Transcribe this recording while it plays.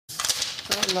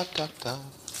Da-la-da-da.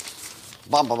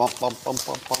 Bum, bum, bum, bum, bum,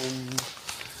 bum, bum.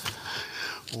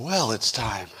 Well, it's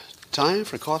time. Time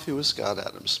for Coffee with Scott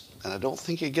Adams. And I don't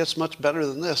think it gets much better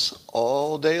than this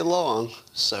all day long.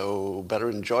 So better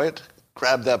enjoy it.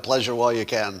 Grab that pleasure while you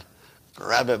can.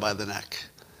 Grab it by the neck.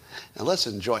 And let's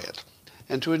enjoy it.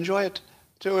 And to enjoy it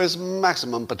to its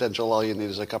maximum potential, all you need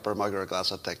is a cup or a mug or a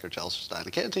glass of tank or chalice or stein,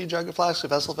 a canteen, jug, a flask, a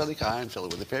vessel of any kind. Fill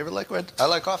it with your favorite liquid. I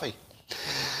like coffee.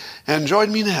 And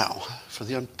join me now for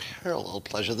the unparalleled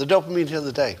pleasure, the dopamine hit of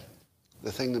the day.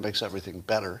 The thing that makes everything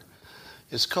better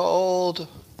is called,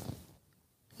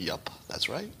 yup, that's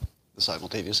right, the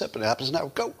simultaneous sip, and it happens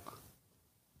now. Go.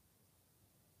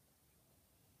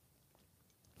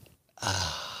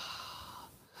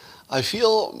 I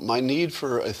feel my need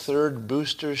for a third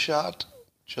booster shot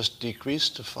just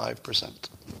decreased to 5%.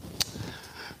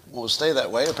 Won't stay that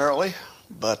way, apparently,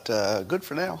 but good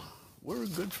for now. We're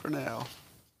good for now.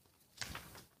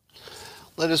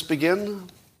 Let us begin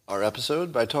our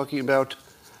episode by talking about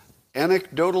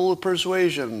anecdotal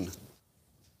persuasion.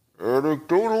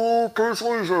 Anecdotal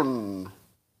persuasion.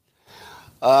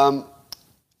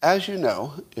 As you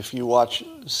know, if you watch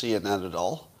CNN at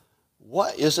all,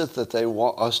 what is it that they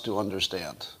want us to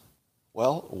understand?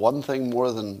 Well, one thing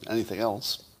more than anything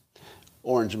else,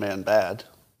 Orange Man bad.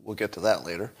 We'll get to that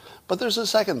later. But there's a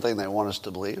second thing they want us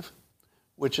to believe,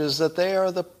 which is that they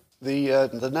are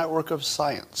the network of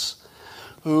science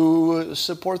who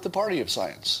support the party of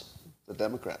science, the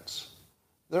Democrats.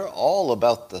 They're all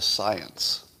about the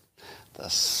science. The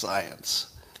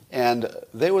science. And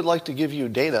they would like to give you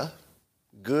data,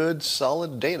 good,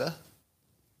 solid data,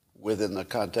 within the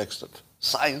context of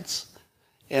science,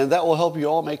 and that will help you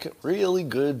all make really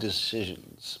good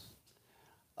decisions.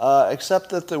 Except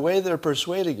that the way they're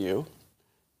persuading you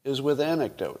is with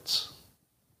anecdotes.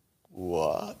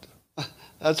 What?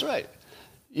 That's right.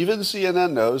 Even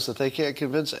CNN knows that they can't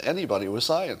convince anybody with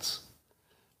science.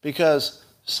 Because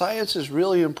science is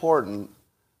really important,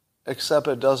 except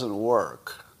it doesn't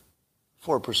work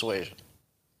for persuasion.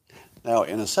 Now,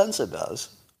 in a sense it does,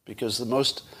 because the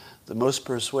most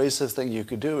persuasive thing you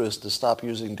could do is to stop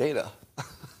using data,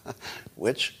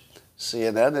 which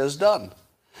CNN has done.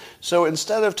 So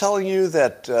instead of telling you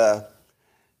that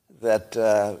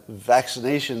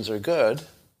vaccinations are good,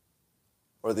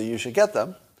 or that you should get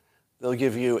them, they'll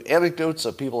give you anecdotes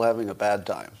of people having a bad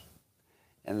time.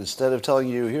 And instead of telling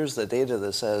you, here's the data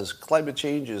that says climate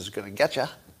change is going to get you,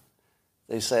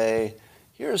 they say,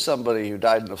 here's somebody who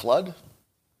died in a flood.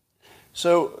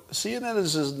 So CNN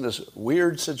is in this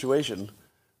weird situation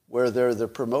where they're the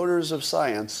promoters of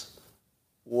science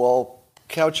while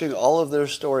couching all of their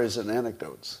stories in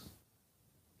anecdotes.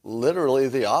 Literally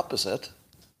the opposite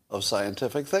of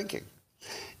scientific thinking.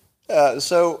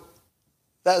 So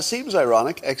that seems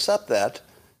ironic, except that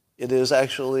it is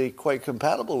actually quite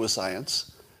compatible with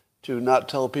science to not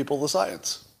tell people the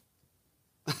science.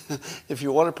 If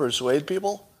you want to persuade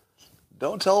people,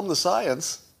 don't tell them the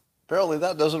science. Apparently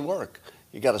that doesn't work.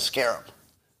 You got to scare them.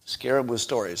 Scare them with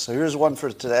stories. So here's one for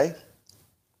today.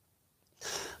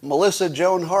 Melissa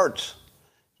Joan Hart.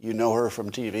 You know her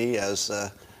from TV as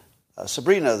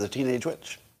Sabrina, the Teenage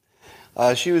Witch.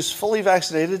 She was fully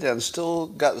vaccinated and still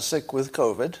got sick with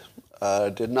COVID.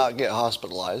 Did not get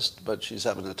hospitalized, but she's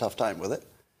having a tough time with it.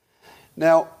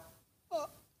 Now,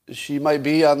 she might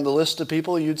be on the list of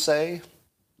people you'd say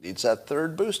needs that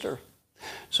third booster.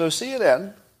 So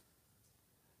CNN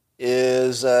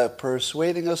is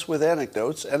persuading us with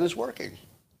anecdotes, and is working.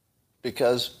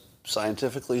 Because,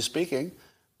 scientifically speaking,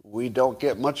 we don't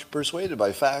get much persuaded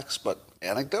by facts, but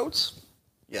anecdotes?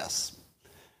 Yes.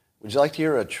 Would you like to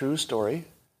hear a true story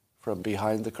from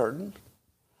behind the curtain?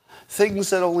 Things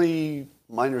that only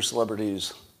minor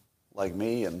celebrities like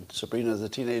me and Sabrina the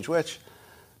Teenage Witch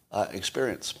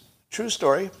experience. True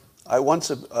story. I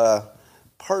once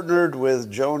partnered with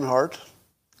Joan Hart,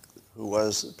 who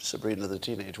was Sabrina the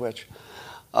Teenage Witch,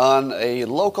 on a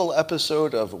local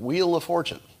episode of Wheel of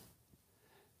Fortune.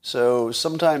 So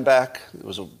sometime back, it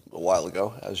was a while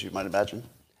ago, as you might imagine,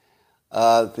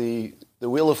 the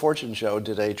Wheel of Fortune show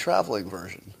did a traveling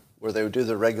version where they would do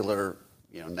the regular,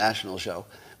 national show,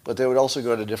 but they would also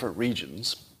go to different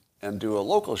regions and do a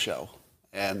local show,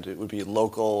 and it would be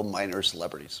local minor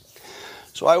celebrities.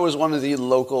 So I was one of the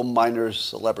local minor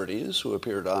celebrities who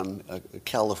appeared on a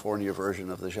California version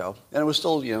of the show. And it was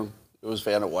still, it was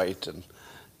Vanna White and,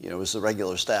 it was the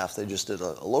regular staff. They just did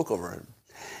a local version.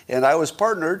 And I was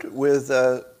partnered with,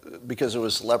 because it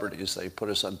was celebrities, they put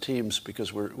us on teams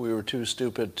because we were too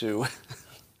stupid too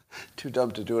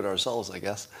dumb to do it ourselves, I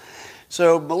guess.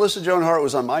 So Melissa Joan Hart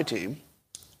was on my team,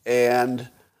 and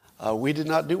we did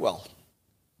not do well.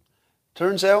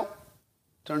 Turns out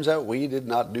Turns out we did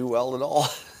not do well at all.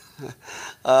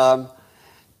 um,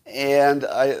 and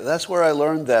that's where I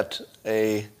learned that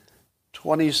a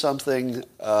 20-something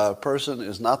person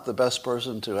is not the best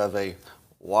person to have a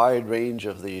wide range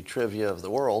of the trivia of the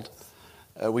world.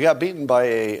 We got beaten by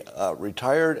a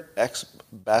retired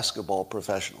ex-basketball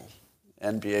professional,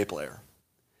 NBA player.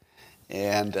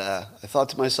 And I thought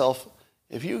to myself,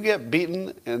 if you get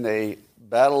beaten in a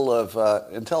battle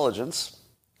of intelligence,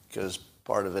 because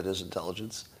part of it is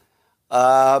intelligence,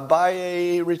 by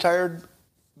a retired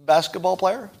basketball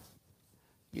player,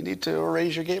 you need to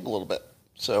raise your game a little bit.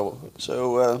 So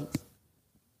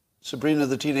Sabrina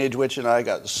the Teenage Witch and I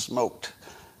got smoked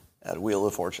at Wheel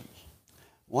of Fortune.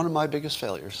 One of my biggest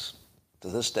failures to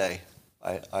this day.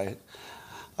 I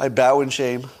bow in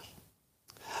shame.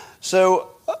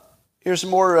 So here's some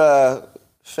more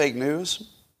fake news.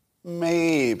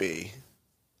 Maybe.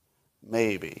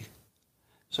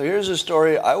 So here's a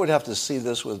story. I would have to see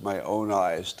this with my own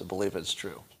eyes to believe it's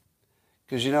true.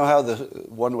 Because you know how the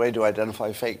one way to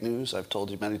identify fake news, I've told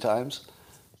you many times,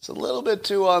 it's a little bit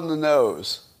too on the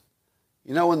nose.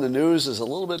 You know when the news is a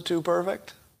little bit too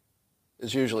perfect?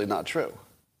 It's usually not true.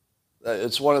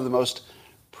 It's one of the most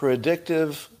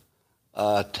predictive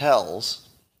tells,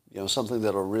 something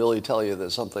that'll really tell you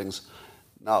that something's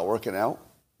not working out,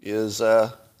 is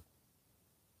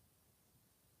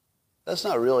that's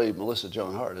not really Melissa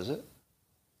Joan Hart, is it?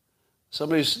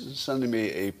 Somebody's sending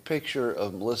me a picture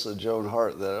of Melissa Joan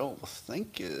Hart that I don't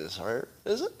think is her,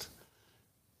 is it?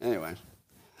 Anyway.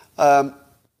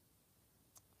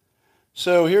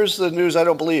 So here's the news I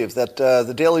don't believe, that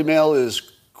the Daily Mail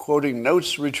is quoting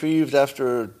notes retrieved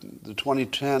after the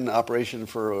 2010 operation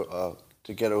to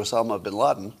get Osama bin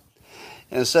Laden.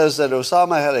 And it says that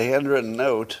Osama had a handwritten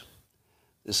note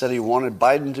that said he wanted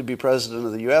Biden to be president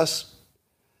of the U.S.,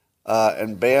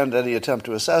 and banned any attempt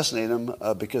to assassinate him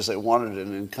because they wanted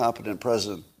an incompetent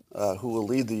president who will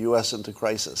lead the U.S. into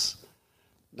crisis.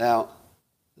 Now,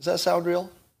 does that sound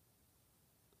real?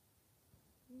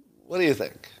 What do you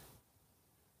think?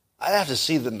 I'd have to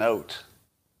see the note.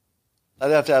 I'd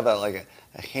have to have a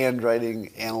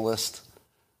handwriting analyst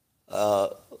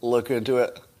look into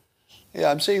it. Yeah,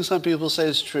 I'm seeing some people say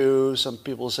it's true, some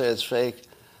people say it's fake.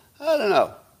 I don't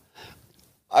know.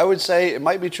 I would say it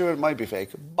might be true, it might be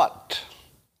fake, but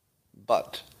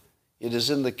it is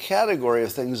in the category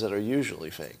of things that are usually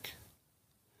fake.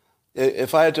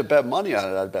 If I had to bet money on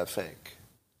it, I'd bet fake.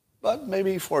 But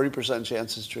maybe 40%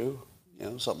 chance is true,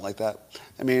 something like that.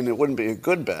 I mean, it wouldn't be a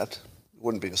good bet, it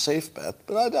wouldn't be a safe bet,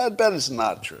 but I'd bet it's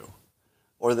not true,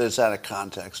 or that it's out of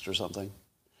context or something.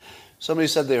 Somebody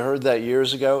said they heard that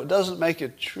years ago. It doesn't make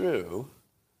it true.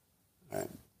 All right.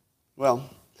 Well,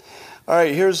 all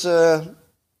right, here's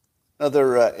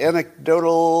another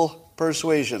anecdotal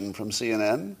persuasion from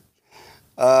CNN.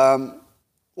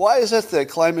 Why is it that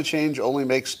climate change only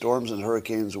makes storms and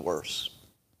hurricanes worse?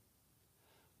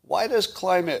 Why does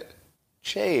climate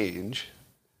change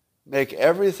make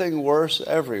everything worse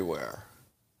everywhere?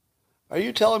 Are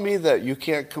you telling me that you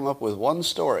can't come up with one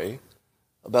story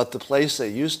about the place that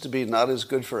used to be not as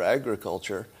good for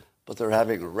agriculture, but they're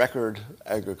having record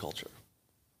agriculture?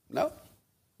 No,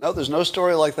 there's no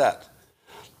story like that.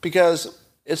 Because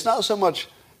it's not so much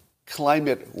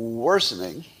climate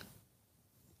worsening,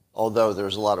 although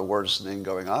there's a lot of worsening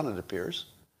going on, it appears,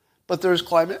 but there's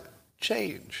climate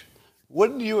change.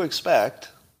 Wouldn't you expect,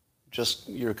 just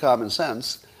your common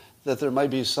sense, that there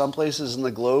might be some places in the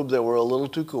globe that were a little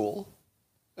too cool,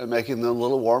 and making them a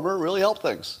little warmer really helped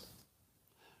things?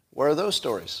 Where are those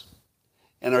stories?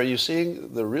 And are you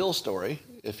seeing the real story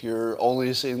if you're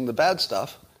only seeing the bad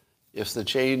stuff, if the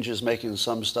change is making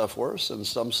some stuff worse and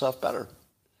some stuff better?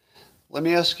 Let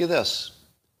me ask you this.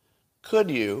 Could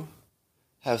you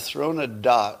have thrown a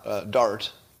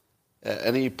dart at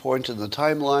any point in the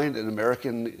timeline in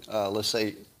American, let's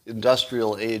say,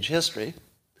 industrial age history,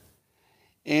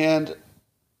 and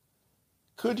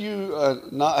could you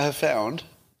not have found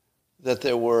that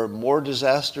there were more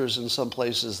disasters in some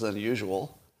places than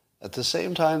usual, at the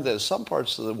same time that some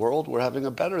parts of the world were having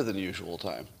a better than usual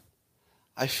time?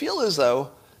 I feel as though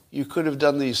you could have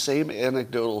done these same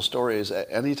anecdotal stories at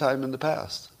any time in the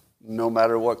past, no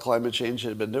matter what climate change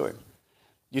had been doing.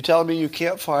 You telling me you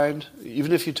can't find,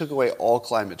 even if you took away all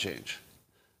climate change,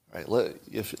 right?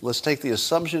 Let's take the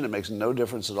assumption it makes no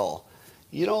difference at all.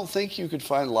 You don't think you could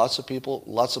find lots of people,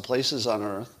 lots of places on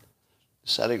Earth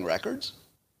setting records?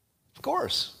 Of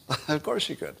course. Of course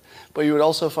you could. But you would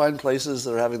also find places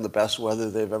that are having the best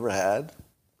weather they've ever had.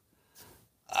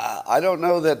 I don't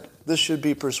know that this should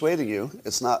be persuading you.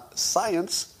 It's not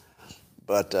science,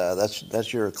 but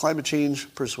that's your climate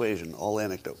change persuasion, all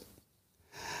anecdote.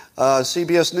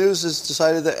 CBS News has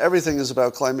decided that everything is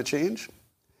about climate change,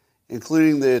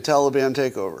 including the Taliban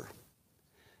takeover.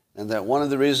 And that one of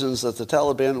the reasons that the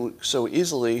Taliban so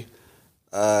easily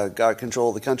got control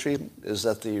of the country is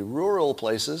that the rural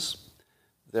places,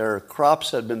 their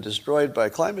crops had been destroyed by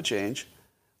climate change,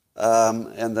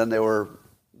 and then they were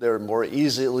more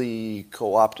easily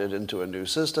co-opted into a new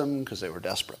system because they were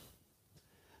desperate.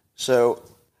 So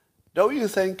don't you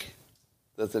think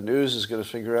that the news is going to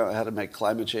figure out how to make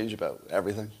climate change about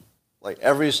everything? Like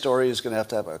every story is going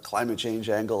to have a climate change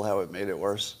angle, how it made it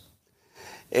worse.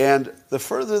 And the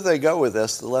further they go with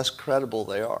this, the less credible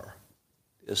they are,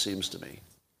 it seems to me.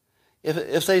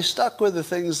 If they stuck with the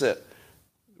things that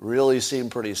really seem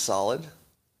pretty solid,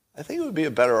 I think it would be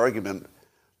a better argument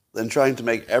than trying to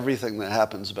make everything that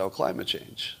happens about climate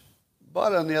change.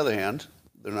 But on the other hand,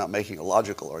 they're not making a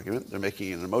logical argument. They're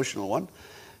making an emotional one.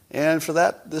 And for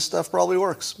that, this stuff probably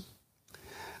works.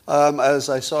 As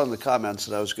I saw in the comments,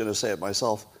 and I was going to say it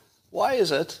myself, why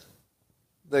is it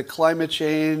that climate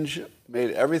change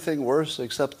made everything worse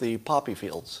except the poppy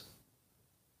fields?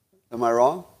 Am I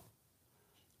wrong?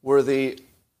 Were the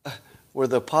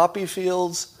poppy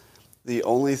fields the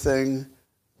only thing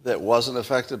that wasn't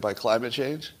affected by climate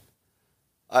change?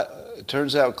 It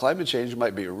turns out climate change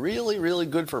might be really, really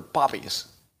good for poppies.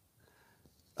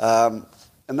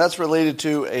 And that's related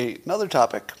to another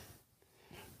topic,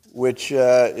 which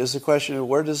is the question of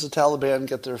where does the Taliban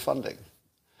get their funding?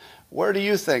 Where do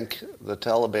you think the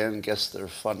Taliban gets their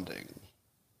funding?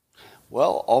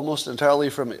 Well, almost entirely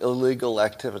from illegal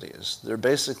activities. They're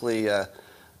basically, the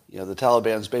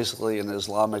Taliban's basically an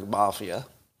Islamic mafia,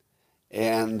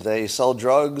 and they sell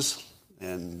drugs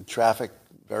and traffic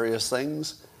various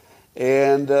things,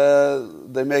 and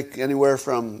they make anywhere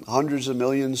from hundreds of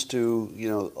millions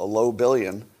to a low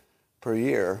billion per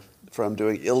year from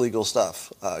doing illegal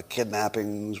stuff,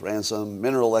 kidnappings, ransom,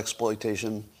 mineral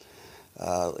exploitation,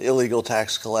 illegal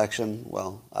tax collection.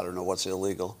 Well, I don't know what's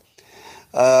illegal,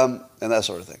 and that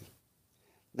sort of thing.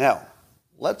 Now,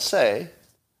 let's say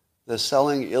that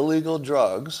selling illegal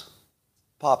drugs,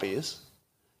 poppies,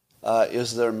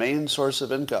 is their main source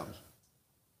of income.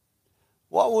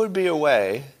 What would be a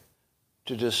way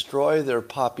to destroy their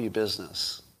poppy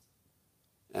business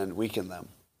and weaken them?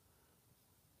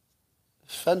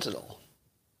 Fentanyl.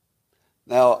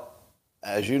 Now,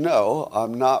 as you know,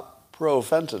 I'm not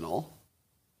pro-fentanyl.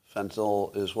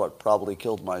 Fentanyl is what probably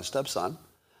killed my stepson.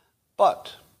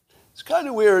 But it's kind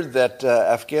of weird that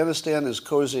Afghanistan is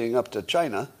cozying up to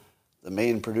China, the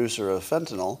main producer of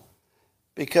fentanyl,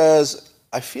 because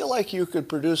I feel like you could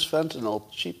produce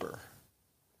fentanyl cheaper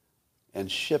and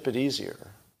ship it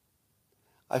easier.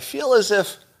 I feel as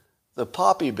if the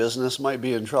poppy business might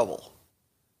be in trouble.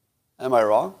 Am I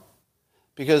wrong?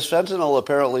 Because fentanyl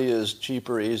apparently is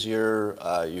cheaper, easier,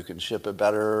 you can ship it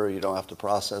better, you don't have to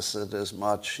process it as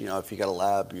much. If you got a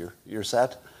lab, you're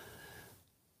set.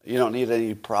 You don't need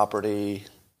any property.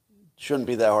 Shouldn't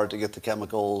be that hard to get the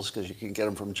chemicals because you can get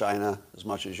them from China as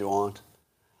much as you want.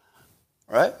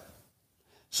 All right?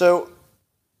 So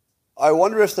I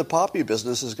wonder if the poppy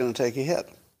business is going to take a hit.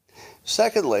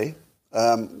 Secondly,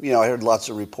 I heard lots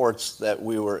of reports that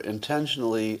we were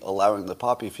intentionally allowing the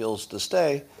poppy fields to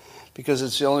stay because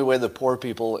it's the only way the poor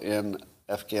people in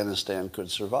Afghanistan could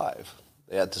survive.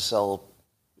 They had to sell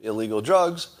illegal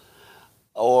drugs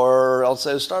or else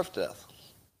they'd starve to death.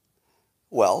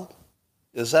 Well,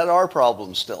 is that our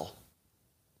problem still?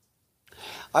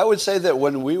 I would say that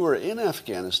when we were in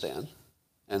Afghanistan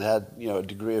and had a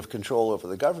degree of control over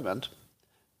the government,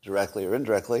 directly or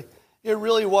indirectly, it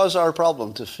really was our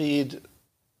problem to feed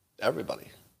everybody.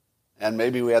 And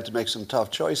maybe we had to make some tough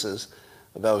choices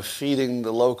about feeding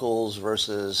the locals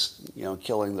versus,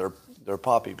 killing their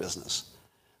poppy business.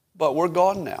 But we're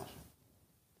gone now.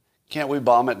 Can't we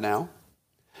bomb it now?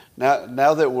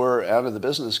 Now that we're out of the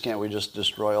business, can't we just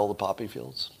destroy all the poppy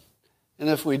fields? And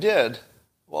if we did,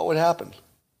 what would happen?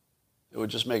 It would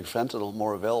just make fentanyl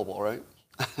more available, right?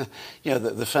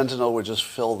 The fentanyl would just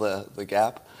fill the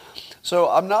gap. So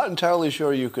I'm not entirely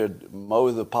sure you could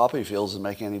mow the poppy fields and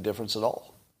make any difference at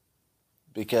all,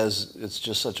 because it's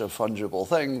just such a fungible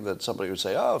thing that somebody would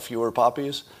say, fewer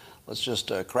poppies, let's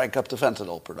just crank up the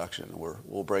fentanyl production and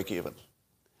we'll break even.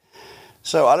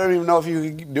 So I don't even know if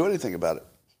you can do anything about it.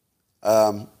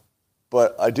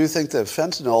 But I do think that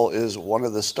fentanyl is one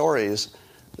of the stories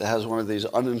that has one of these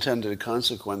unintended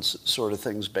consequence sort of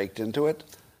things baked into it.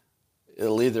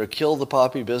 It'll either kill the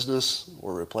poppy business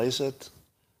or replace it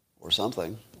or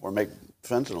something, or make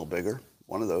fentanyl bigger,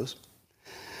 one of those.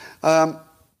 Let's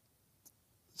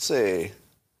see.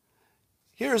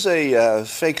 Here's a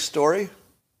fake story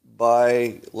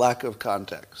by lack of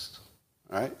context.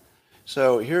 All right?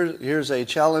 So here's a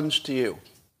challenge to you.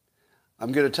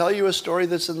 I'm going to tell you a story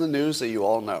that's in the news that you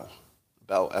all know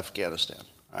about Afghanistan,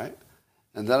 all right?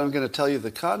 And then I'm going to tell you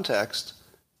the context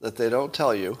that they don't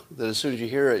tell you, that as soon as you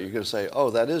hear it, you're going to say, oh,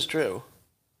 that is true.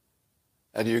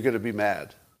 And you're going to be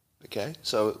mad, okay?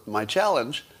 So my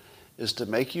challenge is to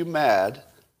make you mad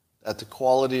at the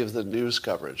quality of the news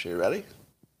coverage. Are you ready?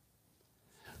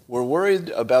 We're worried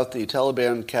about the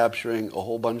Taliban capturing a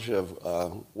whole bunch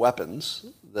of weapons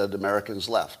that Americans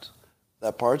left.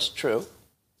 That part's true,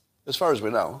 as far as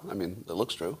we know. I mean, it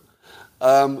looks true.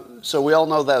 So we all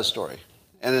know that story.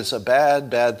 And it's a bad,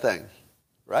 bad thing,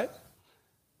 right?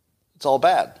 It's all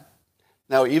bad.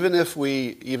 Now, even if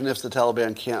the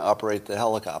Taliban can't operate the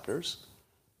helicopters,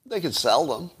 they could sell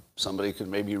them. Somebody could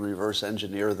maybe reverse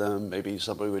engineer them. Maybe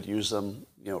somebody would use them.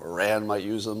 Iran might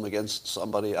use them against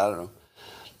somebody. I don't know.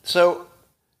 So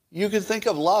you could think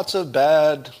of lots of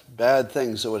bad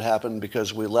things that would happen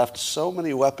because we left so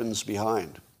many weapons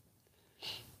behind.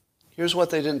 Here's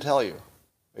what they didn't tell you.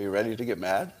 Are you ready to get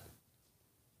mad?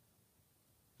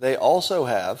 They also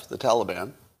have, the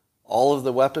Taliban, all of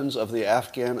the weapons of the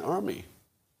Afghan army.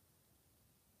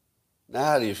 Now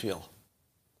how do you feel?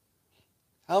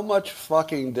 How much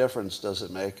fucking difference does it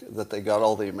make that they got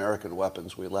all the American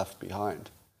weapons we left behind?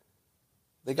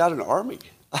 They got an army.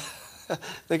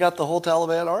 They got the whole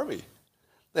Taliban army.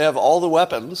 They have all the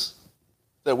weapons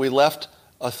that we left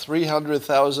a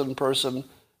 300,000 person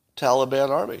Taliban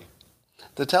army.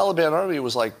 The Taliban army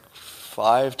was like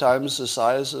 5 times the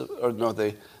size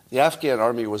the Afghan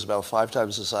army was about 5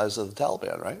 times the size of the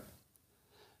Taliban, right?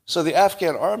 So the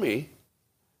Afghan army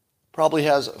probably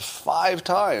has 5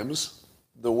 times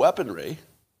the weaponry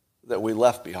that we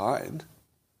left behind,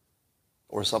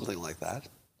 or something like that.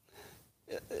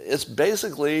 It's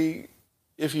basically,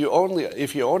 if you own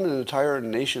an entire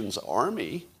nation's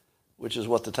army, which is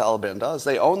what the Taliban does,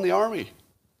 they own the army.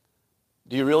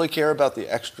 Do you really care about the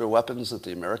extra weapons that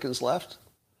the Americans left?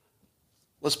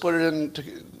 Let's put it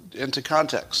into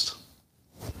context.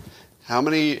 How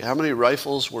many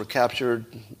rifles were captured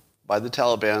by the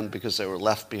Taliban because they were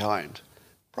left behind?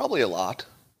 Probably a lot.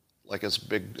 Like it's a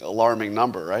big alarming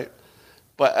number, right?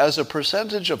 But as a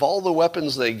percentage of all the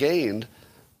weapons they gained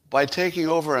by taking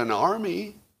over an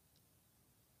army,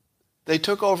 they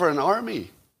took over an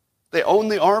army. They own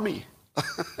the army.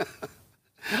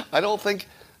 I don't think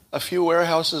a few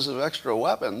warehouses of extra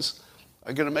weapons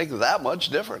are going to make that much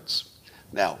difference.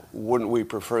 Now, wouldn't we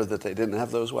prefer that they didn't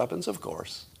have those weapons? Of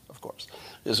course, of course.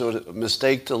 Is it a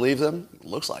mistake to leave them? It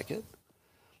looks like it.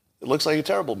 It looks like a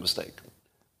terrible mistake.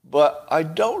 But I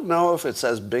don't know if it's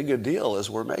as big a deal as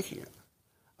we're making it.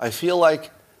 I feel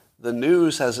like the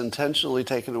news has intentionally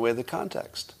taken away the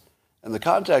context. And the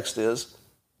context is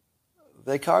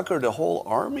they conquered a whole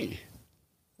army.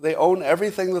 They own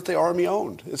everything that the army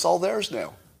owned. It's all theirs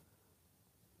now.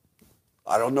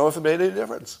 I don't know if it made any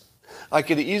difference. I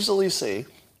could easily see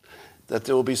that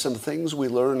there will be some things we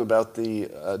learn about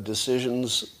the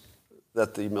decisions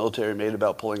that the military made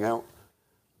about pulling out.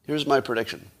 Here's my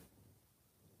prediction.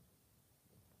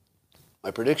 My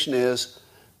prediction is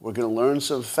we're going to learn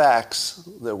some facts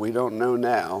that we don't know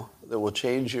now that will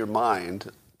change your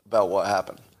mind about what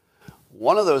happened.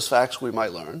 One of those facts we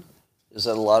might learn is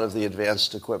that a lot of the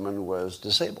advanced equipment was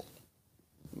disabled.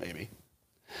 Maybe.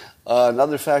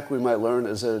 Another fact we might learn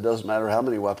is that it doesn't matter how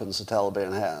many weapons the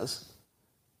Taliban has,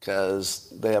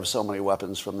 because they have so many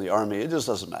weapons from the army, it just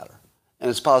doesn't matter. And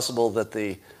it's possible that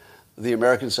the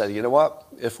Americans said, you know what,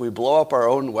 if we blow up our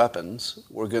own weapons,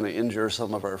 we're going to injure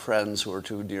some of our friends who are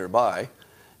too nearby,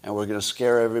 and we're going to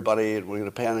scare everybody, and we're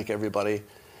going to panic everybody.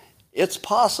 It's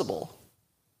possible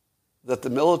that the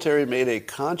military made a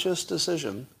conscious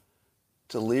decision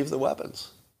to leave the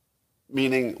weapons.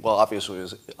 Meaning, well, obviously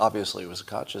it was a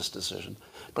conscious decision.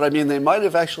 But I mean, they might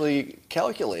have actually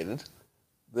calculated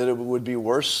that it would be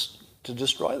worse to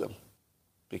destroy them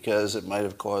because it might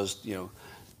have caused,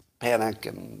 panic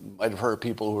and might have hurt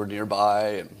people who were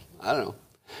nearby, and I don't know.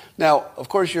 Now, of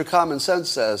course, your common sense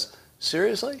says,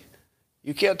 seriously?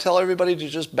 You can't tell everybody to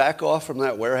just back off from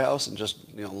that warehouse and just,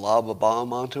 lob a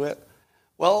bomb onto it?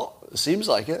 Well, it seems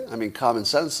like it. I mean, common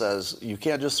sense says you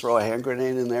can't just throw a hand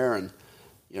grenade in there and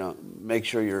make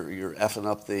sure you're effing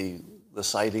up the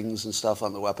sightings and stuff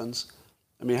on the weapons.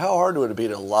 I mean, how hard would it be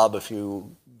to lob a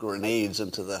few grenades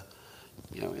into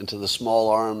the small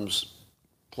arms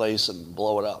place and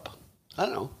blow it up? I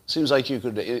don't know. Seems like you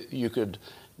could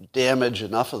damage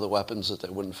enough of the weapons that they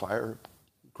wouldn't fire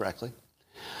correctly.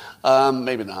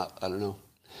 Maybe not. I don't know.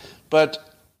 But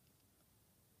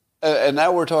and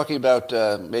now we're talking about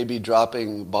maybe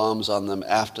dropping bombs on them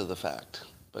after the fact.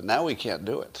 But now we can't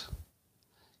do it.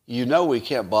 You know we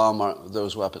can't bomb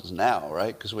those weapons now,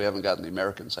 right? Because we haven't gotten the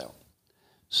Americans out.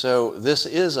 So this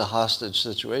is a hostage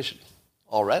situation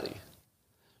already.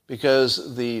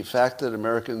 Because the fact that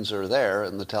Americans are there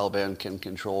and the Taliban can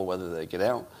control whether they get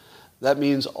out, that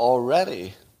means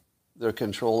already they're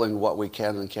controlling what we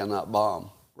can and cannot bomb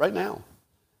right now.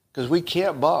 Because we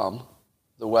can't bomb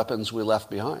the weapons we left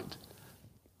behind.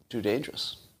 Too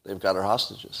dangerous. They've got our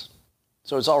hostages.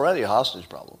 So it's already a hostage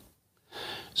problem.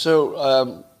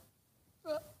 So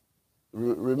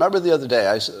remember the other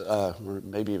day,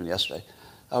 maybe even yesterday,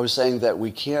 I was saying that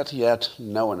we can't yet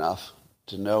know enough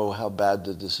to know how bad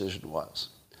the decision was.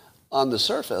 On the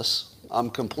surface, I'm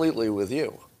completely with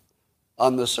you.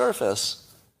 On the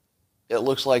surface, it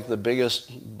looks like the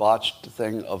biggest botched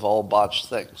thing of all botched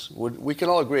things. We can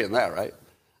all agree on that, right?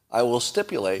 I will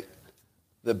stipulate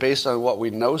that based on what we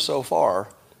know so far,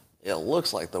 it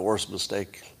looks like the worst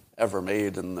mistake ever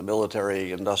made in the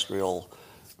military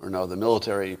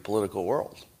political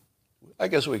world. I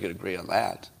guess we could agree on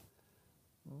that.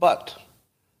 But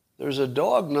there's a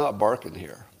dog not barking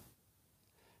here.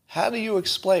 How do you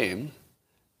explain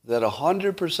that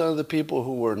 100% of the people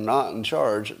who were not in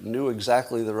charge knew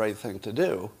exactly the right thing to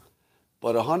do,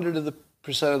 but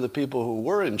 100% of the people who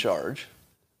were in charge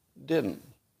didn't?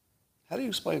 How do you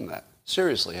explain that?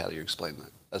 Seriously, how do you explain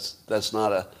that? That's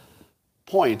not a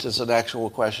point. It's an actual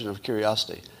question of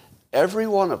curiosity. Every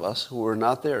one of us who were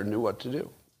not there knew what to do.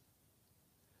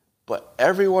 But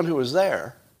everyone who was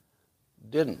there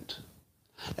didn't.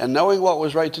 And knowing what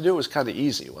was right to do was kind of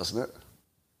easy, wasn't it?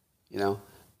 You know,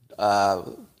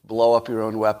 blow up your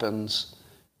own weapons,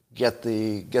 get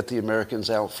the Americans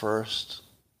out first.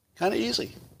 Kind of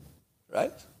easy,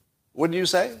 right? Wouldn't you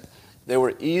say? They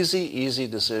were easy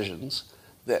decisions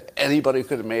that anybody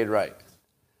could have made right.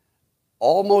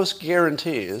 Almost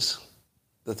guarantees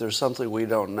that there's something we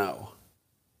don't know.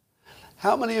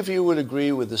 How many of you would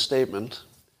agree with the statement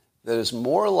that it's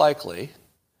more likely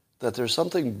that there's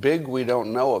something big we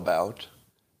don't know about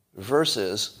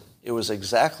versus it was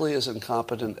exactly as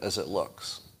incompetent as it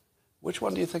looks? Which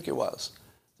one do you think it was?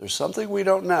 There's something we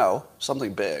don't know,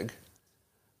 something big,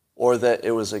 or that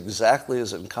it was exactly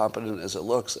as incompetent as it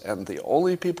looks, and the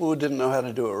only people who didn't know how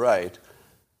to do it right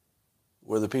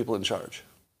were the people in charge,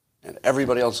 and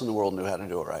everybody else in the world knew how to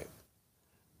do it right?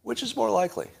 Which is more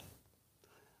likely?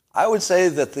 I would say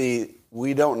that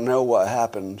we don't know what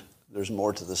happened, there's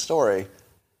more to the story,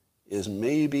 is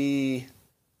maybe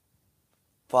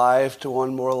 5 to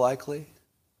 1 more likely.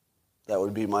 That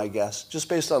would be my guess, just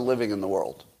based on living in the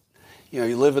world. You know,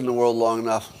 you live in the world long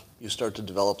enough, you start to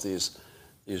develop these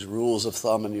rules of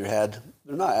thumb in your head.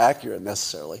 They're not accurate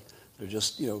necessarily. They're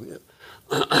just,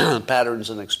 patterns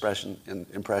and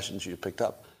impressions you picked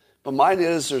up. But mine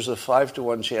is there's a 5 to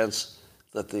 1 chance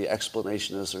that the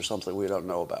explanation is there's something we don't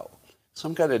know about.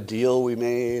 Some kind of deal we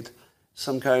made,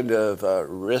 some kind of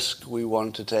risk we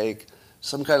wanted to take,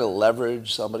 some kind of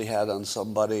leverage somebody had on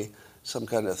somebody, some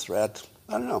kind of threat.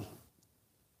 I don't know.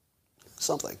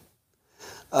 Something.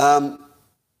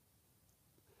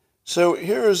 So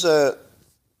here's another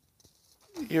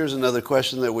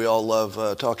question that we all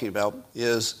love talking about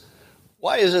is,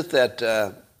 why is it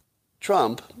that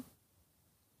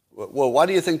why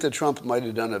do you think that Trump might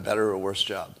have done a better or worse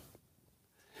job?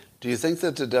 Do you think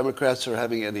that the Democrats are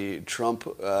having any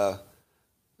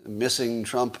missing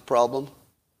Trump problem?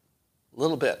 A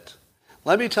little bit.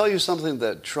 Let me tell you something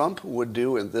that Trump would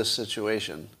do in this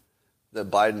situation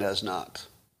that Biden has not.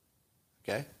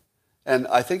 Okay? And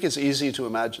I think it's easy to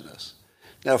imagine this.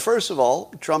 Now, first of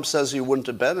all, Trump says he wouldn't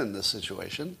have been in this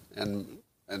situation, and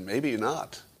maybe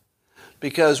not.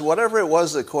 Because whatever it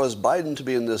was that caused Biden to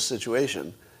be in this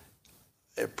situation,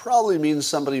 it probably means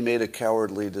somebody made a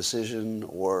cowardly decision,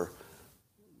 or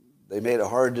they made a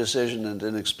hard decision and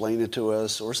didn't explain it to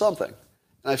us, or something.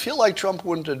 And I feel like Trump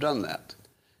wouldn't have done that.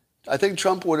 I think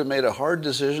Trump would have made a hard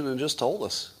decision and just told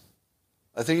us.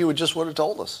 I think he would have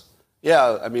told us.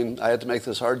 Yeah, I mean, I had to make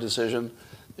this hard decision.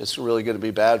 It's really going to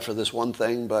be bad for this one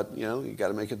thing, but, you got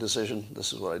to make a decision.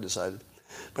 This is what I decided.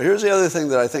 But here's the other thing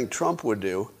that I think Trump would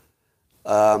do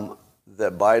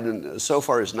that Biden so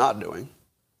far is not doing.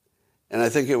 And I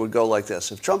think it would go like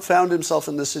this. If Trump found himself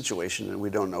in this situation, and we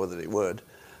don't know that he would,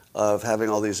 of having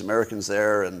all these Americans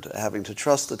there and having to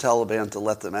trust the Taliban to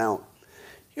let them out,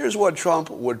 here's what Trump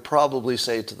would probably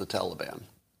say to the Taliban.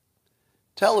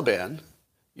 Taliban,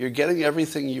 you're getting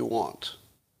everything you want.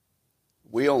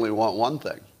 We only want one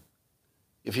thing.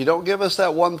 If you don't give us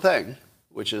that one thing,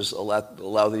 which is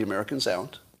allow the Americans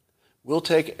out, we'll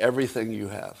take everything you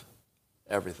have.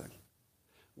 Everything.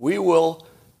 We will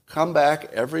come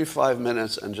back every 5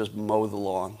 minutes and just mow the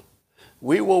lawn.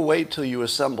 We will wait till you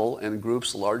assemble in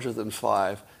groups larger than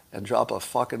 5 and drop a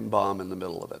fucking bomb in the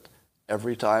middle of it.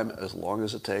 Every time, as long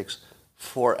as it takes,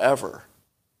 forever,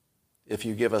 if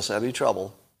you give us any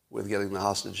trouble with getting the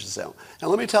hostages out. And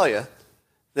let me tell you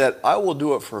that I will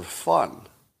do it for fun.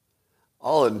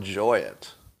 I'll enjoy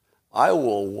it. I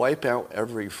will wipe out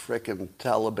every frickin'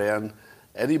 Taliban.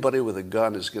 Anybody with a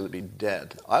gun is going to be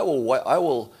dead. I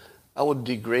will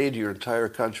degrade your entire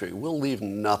country. We'll leave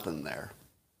nothing there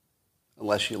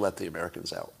unless you let the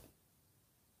Americans out.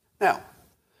 Now,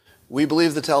 we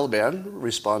believe the Taliban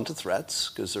respond to threats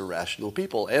because they're rational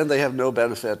people, and they have no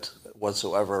benefit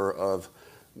whatsoever of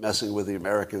messing with the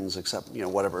Americans except,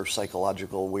 whatever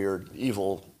psychological, weird,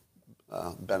 evil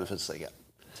benefits they get.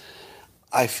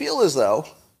 I feel as though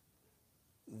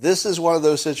this is one of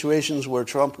those situations where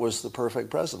Trump was the perfect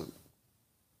president,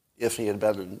 if he had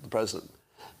been the president.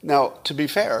 Now, to be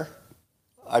fair,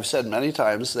 I've said many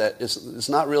times that it's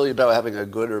not really about having a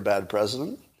good or bad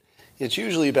president. It's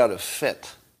usually about a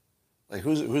fit. Like,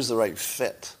 who's the right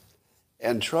fit?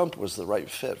 And Trump was the right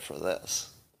fit for this.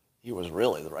 He was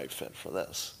really the right fit for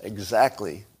this.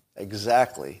 Exactly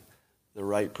the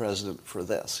right president for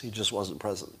this. He just wasn't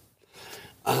president.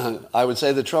 I would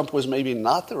say that Trump was maybe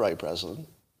not the right president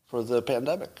for the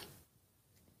pandemic.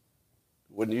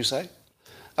 Wouldn't you say?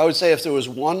 I would say if there was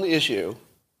one issue,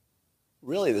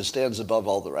 really, that stands above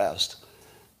all the rest,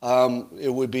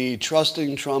 it would be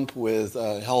trusting Trump with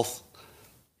health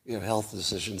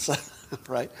decisions,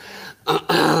 right?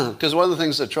 Because one of the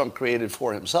things that Trump created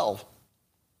for himself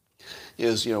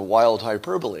is, wild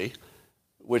hyperbole,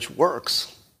 which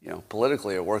works.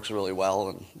 Politically it works really well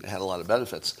and it had a lot of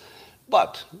benefits.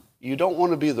 But you don't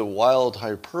want to be the wild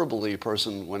hyperbole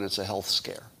person when it's a health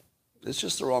scare. It's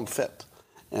just the wrong fit.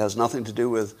 It has nothing to do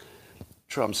with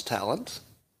Trump's talent.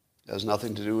 It has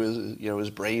nothing to do with, his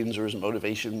brains or his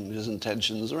motivation, his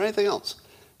intentions, or anything else.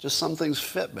 Just some things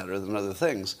fit better than other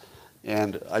things.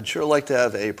 And I'd sure like to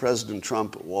have a President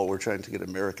Trump while we're trying to get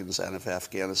Americans out of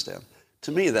Afghanistan.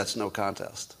 To me, that's no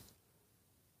contest.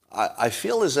 I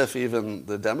feel as if even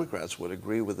the Democrats would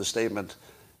agree with the statement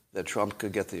that Trump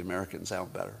could get the Americans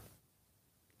out better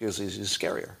because he's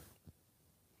scarier.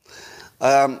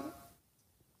 Let's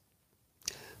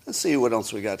see what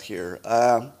else we got here.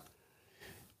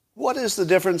 What is the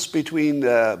difference between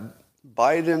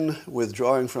Biden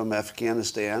withdrawing from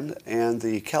Afghanistan and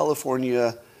the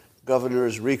California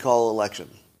governor's recall election?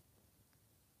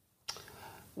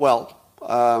 Well,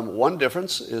 one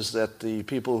difference is that the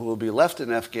people who will be left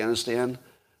in Afghanistan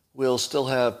will still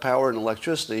have power and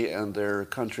electricity, and their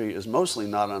country is mostly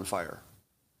not on fire.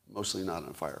 Mostly not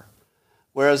on fire.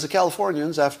 Whereas the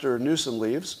Californians, after Newsom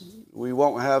leaves, we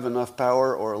won't have enough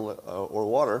power or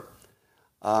water,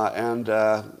 and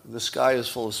the sky is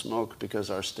full of smoke because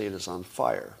our state is on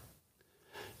fire.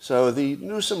 So the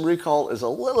Newsom recall is a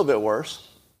little bit worse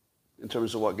in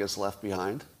terms of what gets left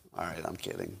behind. All right, I'm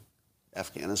kidding.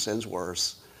 Afghanistan's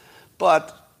worse.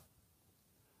 But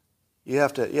you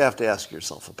have to ask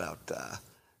yourself about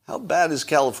how bad is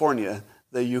California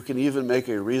that you can even make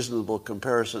a reasonable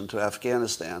comparison to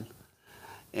Afghanistan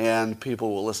and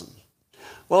people will listen.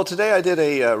 Well, today I did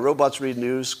a Robots Read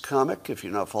News comic. If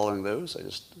you're not following those, I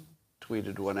just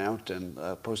tweeted one out and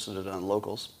posted it on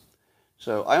Locals.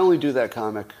 So I only do that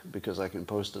comic because I can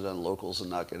post it on Locals and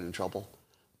not get in trouble.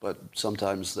 But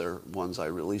sometimes they're ones I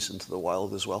release into the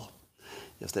wild as well,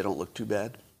 if they don't look too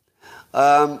bad.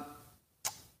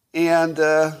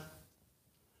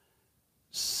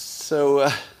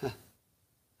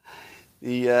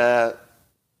 The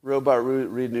Robot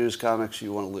Read News comics,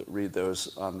 you want to read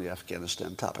those on the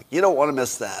Afghanistan topic. You don't want to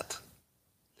miss that.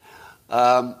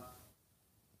 Now,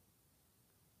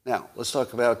 let's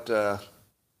talk about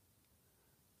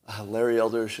Larry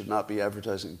Elder should not be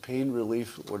advertising pain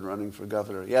relief when running for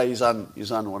governor. Yeah, he's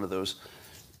on one of those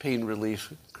pain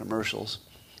relief commercials.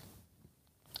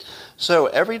 So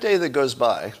every day that goes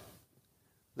by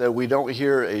that we don't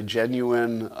hear a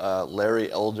genuine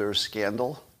Larry Elder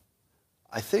scandal,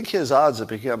 I think his odds of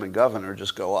becoming governor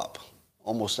just go up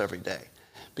almost every day,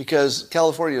 because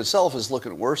California itself is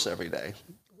looking worse every day.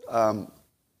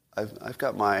 I've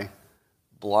got my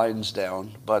blinds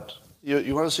down, but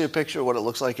you want to see a picture of what it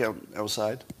looks like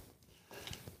outside?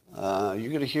 You're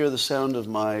going to hear the sound of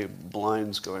my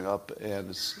blinds going up,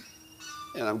 and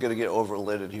I'm going to get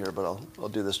overlit in here, but I'll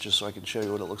do this just so I can show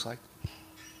you what it looks like.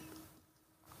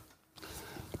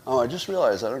 Oh, I just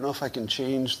realized I don't know if I can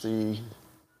change the...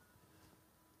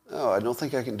 Oh, I don't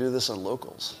think I can do this on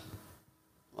Locals.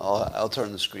 I'll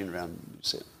turn the screen around and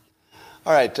see it.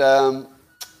 All right, on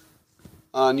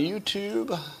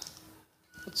YouTube,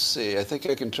 let's see. I think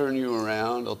I can turn you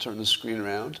around. I'll turn the screen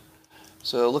around.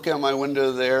 So look out my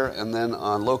window there, and then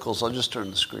on locals, I'll just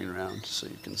turn the screen around so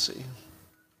you can see.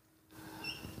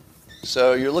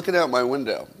 So you're looking out my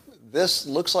window. This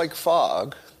looks like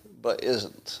fog, but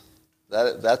isn't.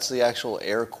 That's the actual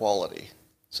air quality.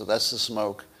 So that's the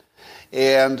smoke.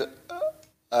 And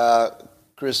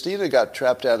Christina got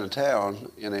trapped out of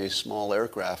town in a small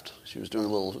aircraft. She was doing a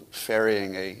little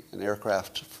ferrying an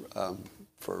aircraft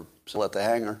for at the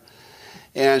hangar.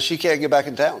 And she can't get back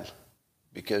in town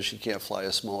because she can't fly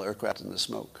a small aircraft in the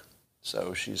smoke.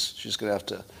 So she's going to have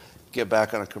to get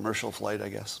back on a commercial flight, I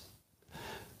guess.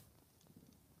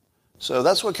 So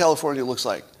that's what California looks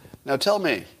like. Now tell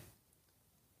me,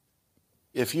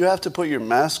 if you have to put your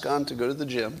mask on to go to the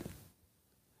gym,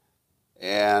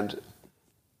 and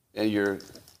you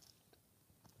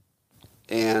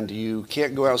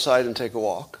can't go outside and take a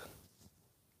walk.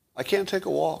 I can't take a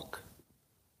walk.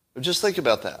 But just think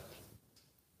about that.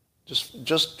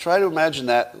 Just try to imagine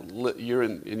that you're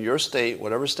in your state,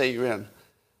 whatever state you're in.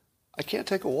 I can't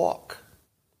take a walk.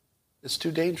 It's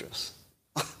too dangerous.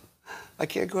 I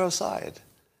can't go outside.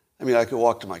 I mean, I could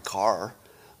walk to my car,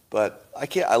 but I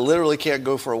can't. I literally can't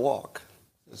go for a walk.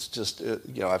 It's just,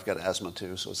 I've got asthma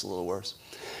too, so it's a little worse.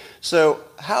 So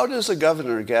how does a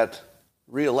governor get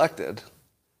reelected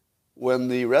when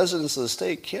the residents of the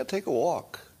state can't take a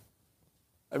walk?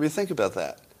 I mean, think about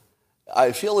that.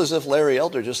 I feel as if Larry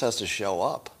Elder just has to show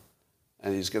up,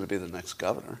 and he's going to be the next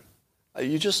governor.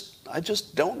 I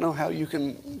just don't know how you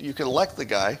can elect the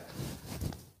guy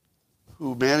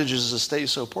who manages the state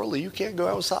so poorly. You can't go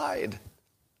outside.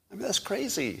 I mean, that's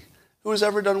crazy. Who has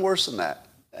ever done worse than that?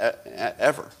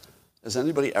 Ever? Has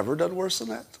anybody ever done worse than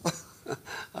that?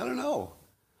 I don't know.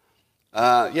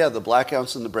 The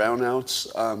blackouts and the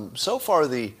brownouts. So far,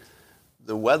 the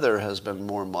weather has been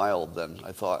more mild than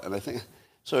I thought, and I think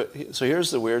so. So here's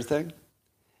the weird thing.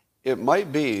 It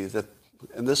might be that,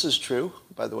 and this is true,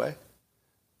 by the way.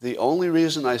 The only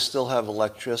reason I still have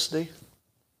electricity.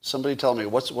 Somebody tell me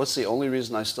what's the only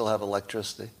reason I still have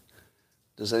electricity?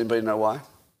 Does anybody know why?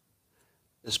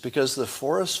 It's because the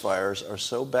forest fires are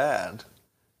so bad,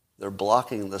 they're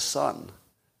blocking the sun,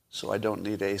 so I don't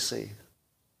need AC.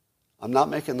 I'm not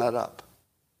making that up.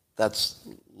 That's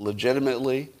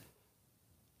legitimately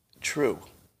true.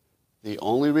 The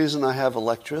only reason I have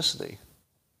electricity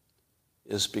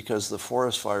is because the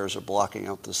forest fires are blocking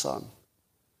out the sun,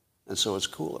 and so it's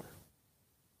cooler.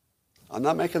 I'm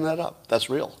not making that up. That's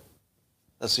real.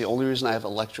 That's the only reason I have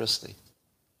electricity.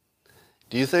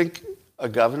 Do you think a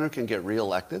governor can get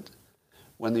reelected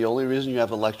when the only reason you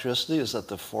have electricity is that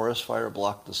the forest fire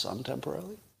blocked the sun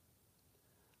temporarily?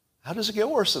 How does it get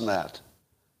worse than that?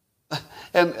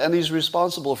 And he's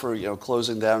responsible for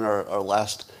closing down our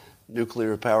last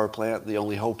nuclear power plant, the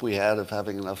only hope we had of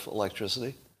having enough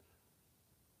electricity.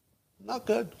 Not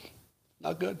good.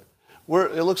 Not good.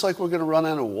 It looks like we're going to run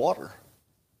out of water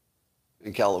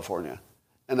in California.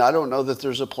 And I don't know that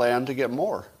there's a plan to get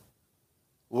more.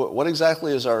 What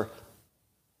exactly is our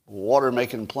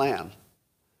water-making plan?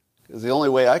 Because the only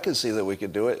way I can see that we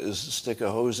could do it is to stick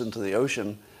a hose into the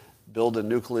ocean, build a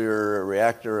nuclear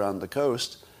reactor on the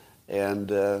coast, and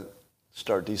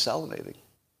start desalinating.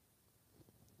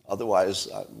 Otherwise,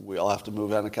 we all have to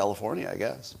move out of California, I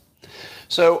guess.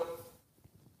 So,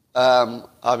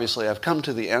 obviously, I've come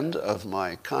to the end of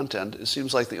my content. It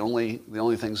seems like the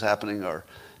only things happening are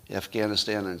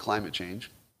Afghanistan and climate change,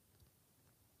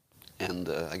 and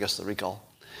I guess the recall.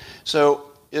 So,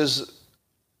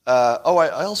 I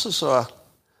also saw,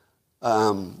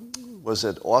 was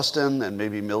it Austin, and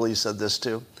maybe Millie said this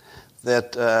too,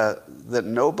 that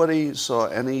nobody saw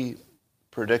any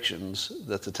predictions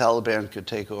that the Taliban could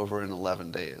take over in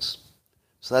 11 days.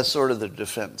 So that's sort of the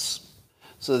defense.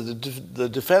 So the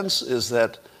defense is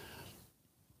that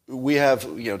we have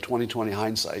 20/20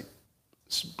 hindsight,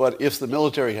 but if the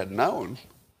military had known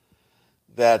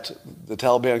that the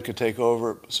Taliban could take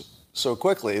over so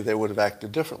quickly, they would have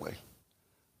acted differently.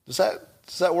 Does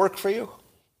that work for you?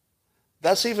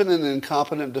 That's even an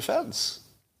incompetent defense.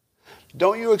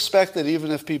 Don't you expect that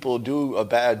even if people do a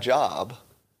bad job,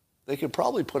 they could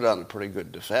probably put on a pretty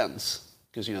good defense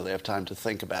because they have time to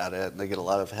think about it and they get a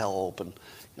lot of help, and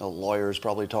lawyers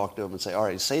probably talk to them and say, all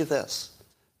right, say this.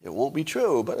 It won't be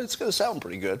true, but it's going to sound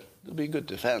pretty good. It'll be a good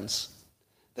defense.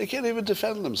 They can't even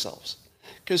defend themselves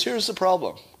because here's the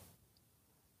problem.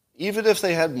 Even if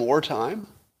they had more time,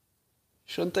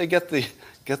 shouldn't they get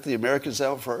the Americans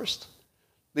out first?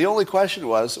 The only question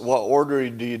was, what order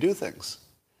do you do things?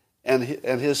 And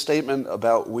his statement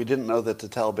about we didn't know that the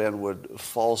Taliban would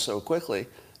fall so quickly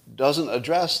doesn't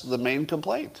address the main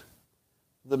complaint.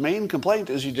 The main complaint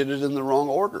is you did it in the wrong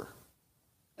order.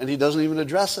 And he doesn't even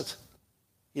address it.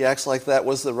 He acts like that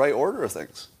was the right order of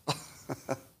things.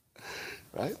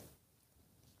 Right?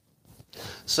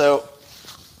 So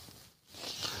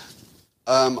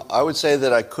I would say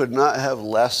that I could not have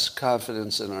less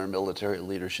confidence in our military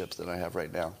leadership than I have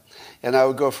right now. And I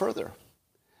would go further.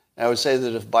 I would say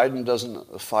that if Biden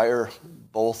doesn't fire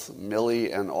both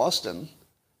Milley and Austin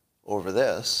over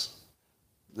this,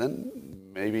 then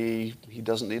maybe he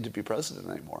doesn't need to be president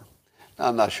anymore. Now,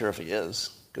 I'm not sure if he is,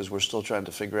 because we're still trying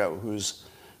to figure out who's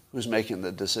making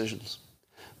the decisions.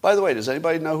 By the way, does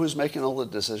anybody know who's making all the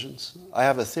decisions? I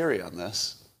have a theory on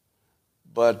this,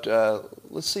 but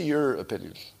let's see your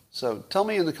opinion. So tell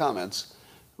me in the comments,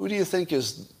 who do you think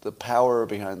is the power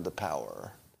behind the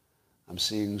power? I'm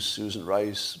seeing Susan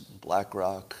Rice,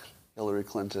 BlackRock, Hillary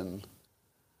Clinton,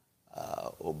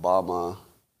 Obama,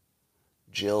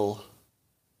 Jill,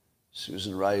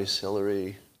 Susan Rice,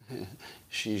 Hillary,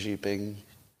 Xi Jinping,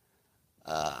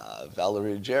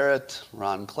 Valerie Jarrett,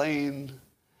 Ron Klain.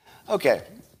 Okay,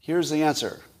 here's the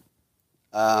answer.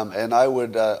 And I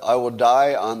would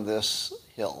die on this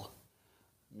hill,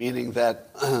 meaning that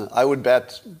I would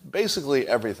bet basically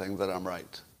everything that I'm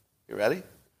right. You ready?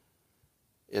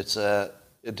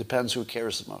 It depends who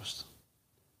cares the most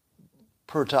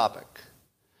per topic.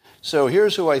 So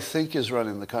here's who I think is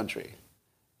running the country.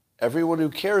 Everyone who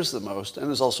cares the most and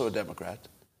is also a Democrat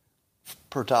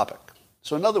per topic.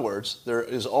 So in other words, there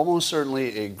is almost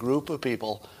certainly a group of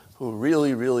people who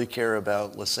really, really care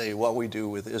about, let's say, what we do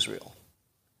with Israel.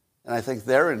 And I think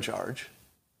they're in charge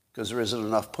because there isn't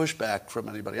enough pushback from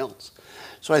anybody else.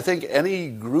 So I think any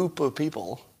group of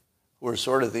people who are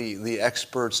sort of the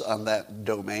experts on that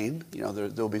domain,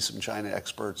 there'll be some China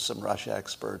experts, some Russia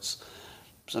experts,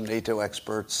 some NATO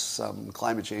experts, some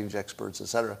climate change experts, et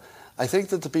cetera. I think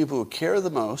that the people who care the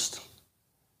most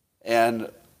and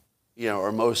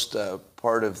are most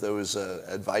part of those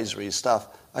advisory stuff,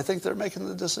 I think they're making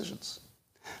the decisions.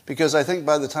 Because I think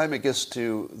by the time it gets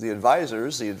to the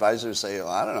advisors say, oh,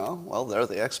 I don't know, well, they're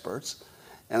the experts.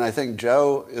 And I think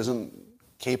Joe isn't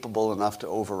capable enough to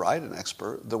override an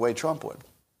expert the way Trump would.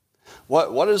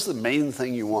 What is the main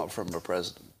thing you want from a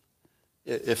president?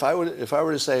 If I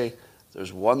were to say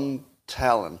there's one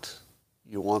talent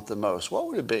you want the most, what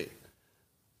would it be?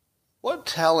 What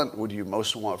talent would you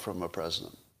most want from a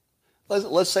president?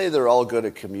 Let's say they're all good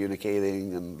at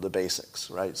communicating and the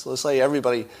basics, right? So let's say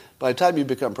everybody, by the time you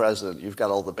become president, you've got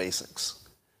all the basics.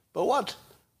 But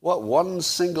what one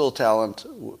single talent,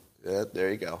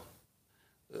 there you go.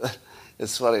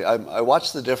 It's funny, I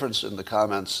watched the difference in the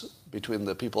comments between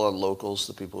the people on Locals,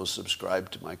 the people who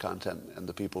subscribe to my content, and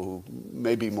the people who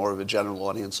may be more of a general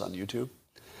audience on YouTube.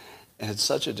 And it's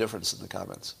such a difference in the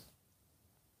comments.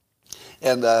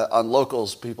 And on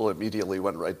Locals, people immediately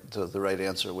went right to the right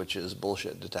answer, which is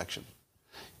bullshit detection.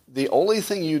 The only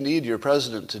thing you need your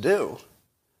president to do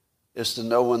is to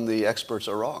know when the experts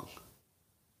are wrong.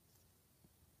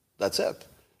 That's it.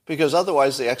 Because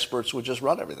otherwise the experts would just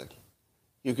run everything.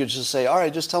 You could just say, all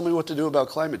right, just tell me what to do about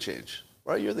climate change.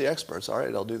 All right, you're the experts. All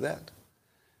right, I'll do that.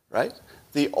 Right?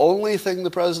 The only thing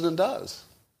the president does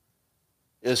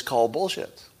is call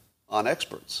bullshit on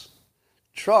experts.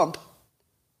 Trump,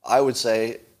 I would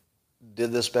say,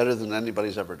 did this better than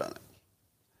anybody's ever done it.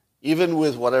 Even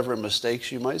with whatever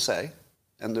mistakes you might say,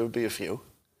 and there would be a few,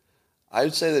 I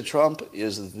would say that Trump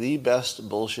is the best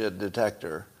bullshit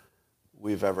detector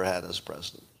we've ever had as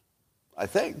president. I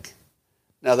think.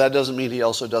 Now, that doesn't mean he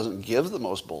also doesn't give the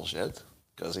most bullshit,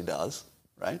 because he does,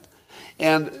 right?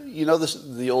 And you know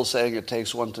the old saying, it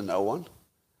takes one to know one?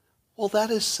 Well, that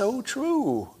is so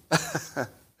true.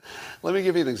 Let me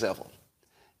give you an example.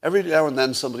 Every now and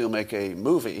then somebody will make a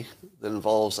movie that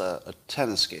involves a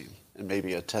tennis game and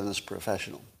maybe a tennis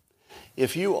professional.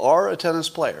 If you are a tennis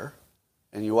player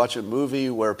and you watch a movie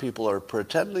where people are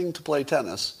pretending to play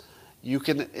tennis, you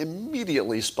can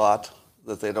immediately spot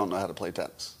that they don't know how to play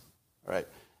tennis. Right?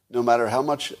 No matter how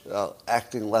much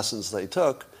acting lessons they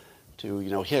took to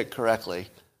hit correctly,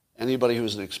 anybody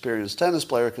who's an experienced tennis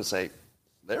player could say,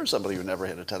 there's somebody who never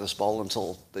hit a tennis ball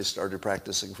until they started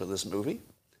practicing for this movie.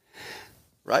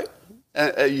 Right?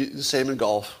 Same in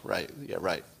golf, right? Yeah,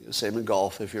 right. Same in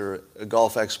golf. If you're a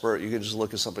golf expert, you can just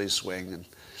look at somebody's swing and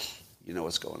you know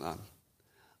what's going on.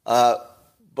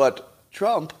 But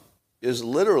Trump is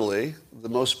literally the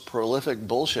most prolific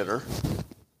bullshitter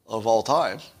of all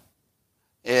time.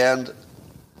 And,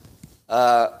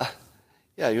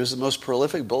 he was the most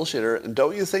prolific bullshitter. And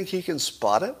don't you think he can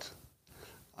spot it?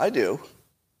 I do.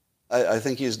 I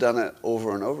think he's done it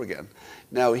over and over again.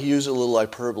 Now, he used a little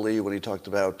hyperbole when he talked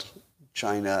about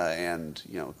China and,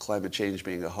 climate change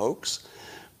being a hoax.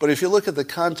 But if you look at the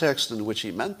context in which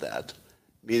he meant that,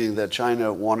 meaning that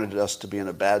China wanted us to be in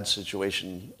a bad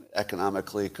situation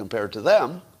economically compared to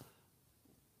them,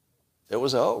 it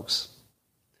was a hoax.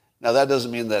 Now, that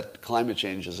doesn't mean that climate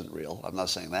change isn't real. I'm not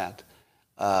saying that.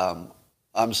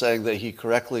 I'm saying that he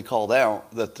correctly called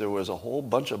out that there was a whole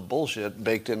bunch of bullshit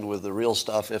baked in with the real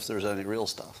stuff, if there's any real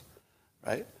stuff,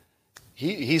 right?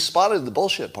 He spotted the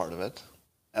bullshit part of it,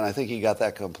 and I think he got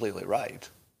that completely right.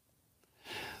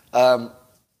 Now,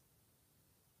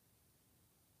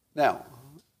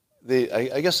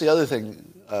 I guess the other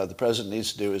thing the president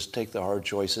needs to do is take the hard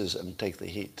choices and take the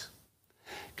heat.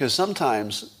 Because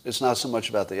sometimes it's not so much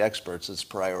about the experts, it's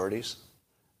priorities.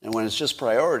 And when it's just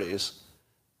priorities,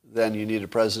 then you need a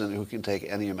president who can take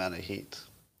any amount of heat.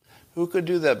 Who could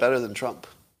do that better than Trump?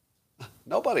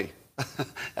 Nobody.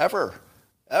 Ever.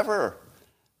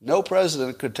 No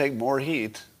president could take more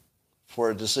heat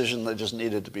for a decision that just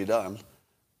needed to be done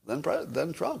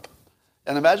than Trump.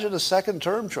 And imagine a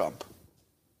second-term Trump.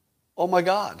 Oh, my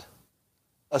God.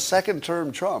 A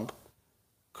second-term Trump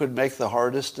could make the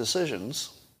hardest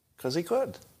decisions because he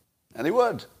could. And he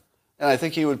would. And I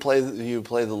think he would play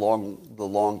the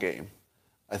long game.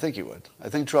 I think he would. I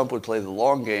think Trump would play the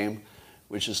long game,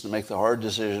 which is to make the hard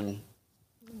decision.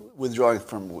 Withdrawing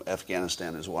from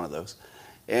Afghanistan is one of those.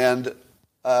 And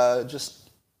just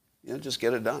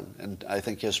get it done. And I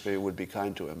think history would be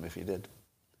kind to him if he did.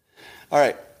 All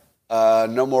right.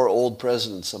 No more old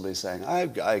presidents, somebody's saying. I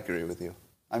agree with you.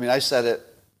 I mean, I said it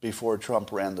before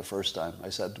Trump ran the first time. I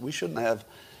said, we shouldn't have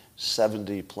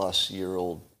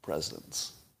 70-plus-year-old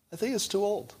presidents. I think it's too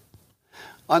old.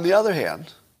 On the other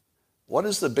hand, what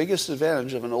is the biggest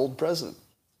advantage of an old president?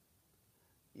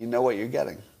 You know what you're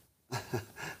getting.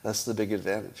 That's the big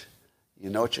advantage.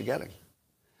 You know what you're getting.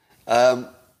 And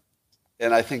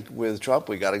I think with Trump,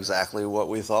 we got exactly what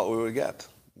we thought we would get.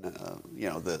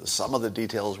 Some of the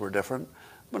details were different,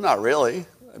 but not really.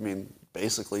 I mean,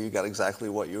 basically, you got exactly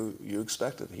what you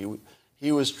expected.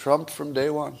 He was Trump from day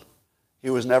one. He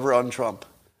was never un-Trump.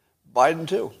 Biden,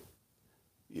 too.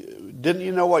 Didn't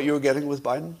you know what you were getting with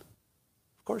Biden?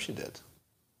 Of course you did.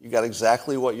 You got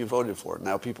exactly what you voted for.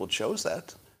 Now, people chose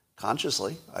that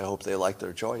consciously. I hope they like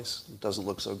their choice. It doesn't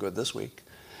look so good this week.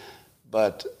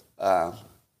 But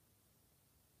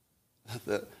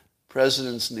the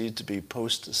presidents need to be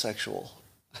post-sexual.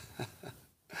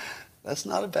 That's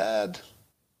not a bad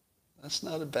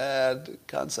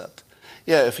concept.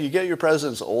 Yeah, if you get your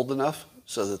presidents old enough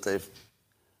so that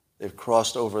they've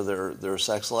crossed over their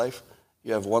sex life,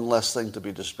 you have one less thing to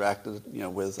be distracted,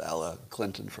 with a la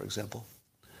Clinton, for example.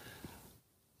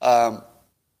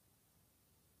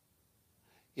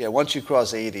 Once you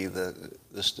cross 80,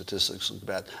 the statistics look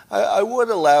bad. I would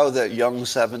allow that young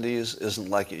 70s isn't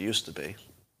like it used to be.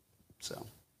 So,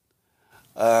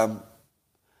 I'm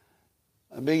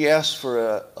being asked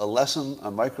for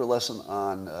a micro lesson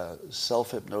on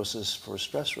self-hypnosis for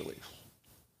stress relief.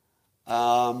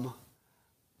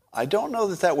 I don't know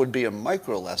that would be a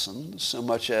micro lesson so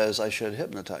much as I should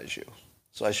hypnotize you.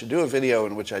 So I should do a video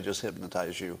in which I just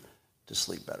hypnotize you to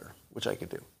sleep better, which I could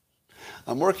do.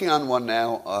 I'm working on one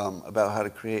now about how to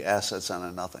create assets out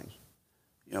of nothing,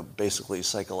 basically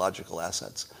psychological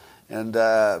assets. And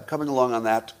coming along on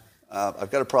that, I've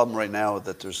got a problem right now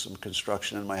that there's some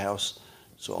construction in my house.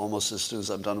 So almost as soon as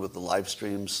I'm done with the live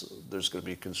streams, there's going to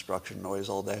be construction noise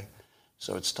all day.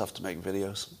 So it's tough to make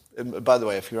videos. And by the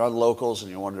way, if you're on Locals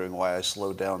and you're wondering why I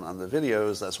slowed down on the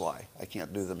videos, that's why. I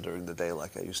can't do them during the day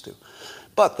like I used to.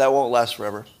 But that won't last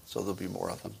forever, so there'll be more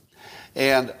of them.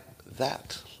 And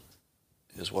that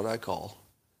is what I call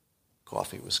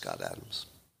Coffee with Scott Adams.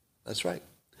 That's right.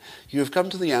 You have come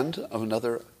to the end of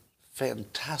another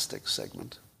fantastic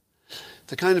segment.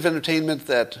 The kind of entertainment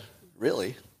that,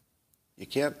 really, you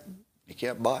can't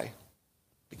buy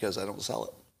because I don't sell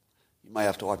it. You might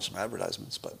have to watch some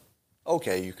advertisements, but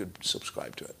okay, you could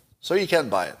subscribe to it. So you can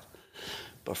buy it,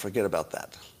 but forget about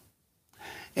that.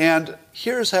 And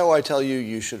here's how I tell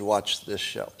you should watch this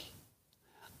show.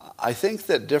 I think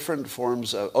that different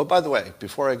forms of... Oh, by the way,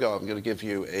 before I go, I'm going to give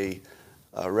you a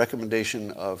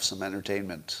recommendation of some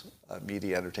entertainment,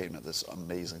 media entertainment that's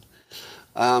amazing.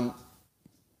 The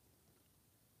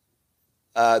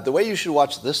way you should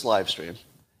watch this live stream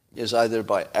is either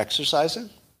by exercising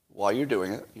while you're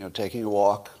doing it, taking a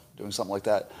walk, doing something like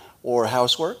that, or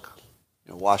housework,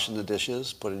 washing the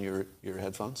dishes, putting your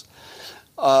headphones,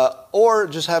 or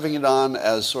just having it on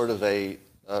as sort of a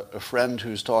friend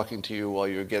who's talking to you while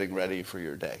you're getting ready for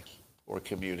your day, or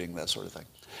commuting, that sort of thing.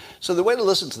 So the way to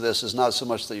listen to this is not so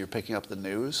much that you're picking up the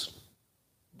news,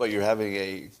 but you're having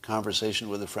a conversation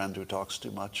with a friend who talks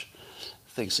too much,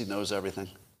 thinks he knows everything.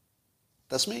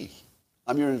 That's me.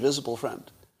 I'm your invisible friend.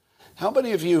 How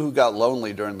many of you who got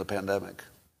lonely during the pandemic?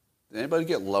 Did anybody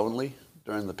get lonely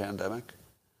during the pandemic?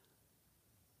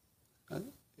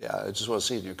 Yeah, I just want to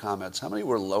see in your comments. How many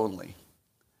were lonely?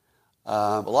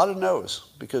 A lot of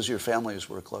no's, because your families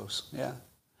were close. Yeah.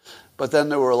 But then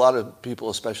there were a lot of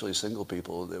people, especially single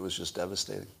people, it was just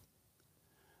devastating.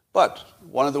 But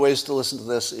one of the ways to listen to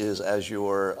this is as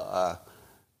your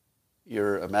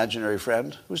imaginary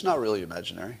friend, who's not really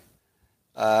imaginary.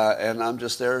 And I'm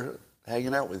just there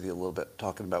hanging out with you a little bit,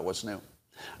 talking about what's new.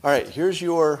 All right, here's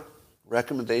your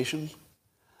recommendation.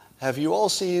 Have you all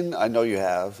seen, I know you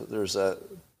have, there's a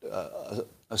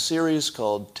series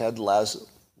called Ted Lasso.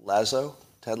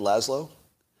 Ted Lasso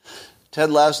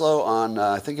on,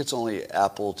 I think it's only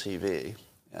Apple TV,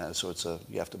 so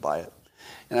you have to buy it.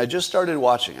 And I just started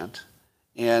watching it,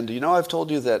 and I've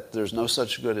told you that there's no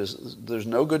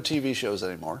good TV shows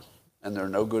anymore, and there are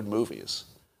no good movies.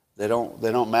 They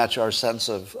don't match our sense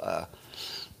of,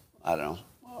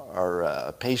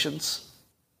 our patience.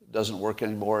 It doesn't work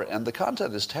anymore, and the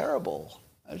content is terrible.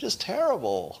 It's just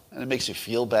terrible, and it makes you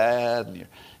feel bad, and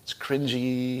it's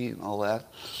cringy and all that.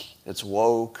 It's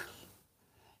woke.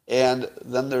 And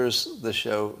then there's the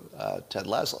show Ted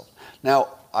Lasso. Now,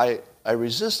 I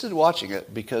resisted watching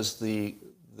it because the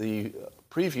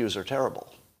previews are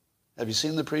terrible. Have you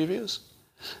seen the previews?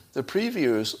 The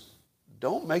previews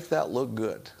don't make that look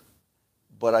good,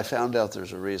 but I found out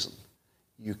there's a reason.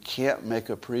 You can't make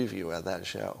a preview of that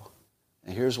show.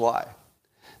 And here's why.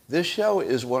 This show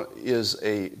is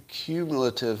a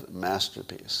cumulative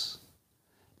masterpiece.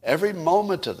 Every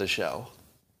moment of the show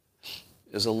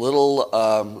is a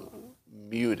little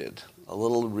muted, a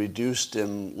little reduced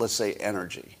in, let's say,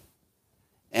 energy.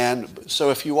 And so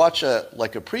if you watch a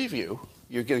preview,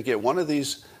 you're going to get one of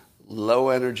these low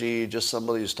energy, just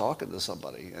somebody who's talking to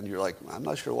somebody, and you're like, I'm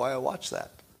not sure why I watched that.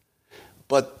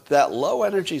 But that low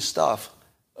energy stuff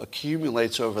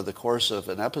accumulates over the course of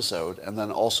an episode, and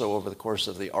then also over the course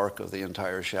of the arc of the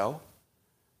entire show.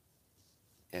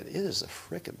 And it is a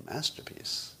frickin'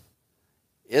 masterpiece.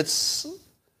 It's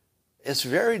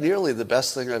very nearly the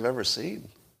best thing I've ever seen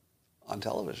on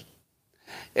television.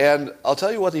 And I'll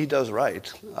tell you what he does right.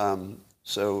 Who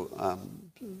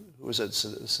was it,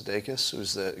 Sudeikis,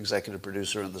 who's the executive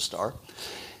producer in The Star?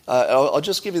 I'll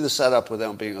just give you the setup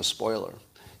without being a spoiler.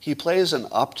 He plays an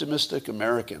optimistic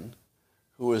American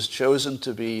who was chosen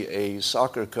to be a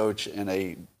soccer coach in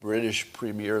a British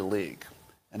Premier League.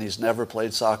 And he's never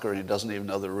played soccer, and he doesn't even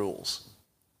know the rules.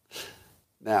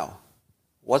 Now,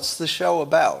 what's the show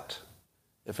about?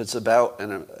 If it's about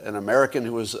an American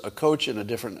who is a coach in a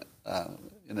different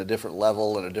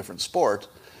level, in a different sport,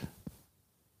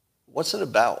 what's it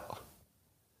about?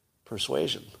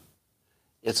 Persuasion.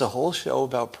 It's a whole show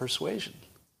about persuasion.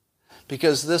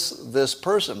 Because this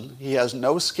person, he has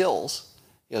no skills,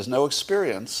 he has no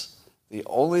experience. The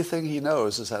only thing he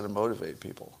knows is how to motivate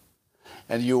people.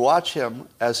 And you watch him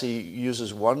as he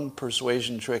uses one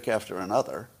persuasion trick after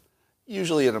another,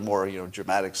 usually in a more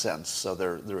dramatic sense, so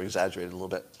they're exaggerated a little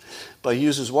bit. But he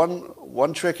uses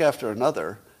one trick after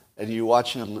another, and you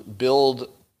watch him build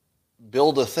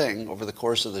a thing over the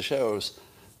course of the shows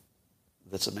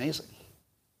that's amazing.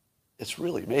 It's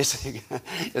really amazing.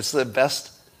 It's the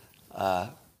best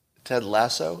Ted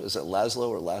Lasso. Is it Laszlo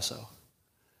or Lasso?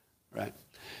 Right.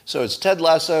 So it's Ted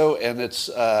Lasso, and it's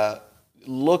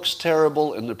looks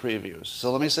terrible in the previews.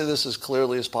 So let me say this as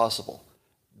clearly as possible.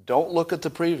 Don't look at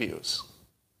the previews.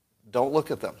 Don't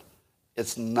look at them.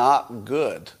 It's not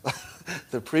good.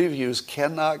 The previews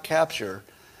cannot capture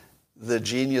the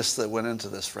genius that went into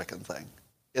this frickin' thing.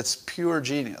 It's pure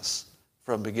genius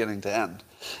from beginning to end.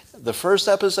 The first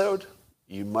episode,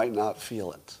 you might not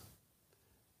feel it.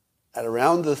 At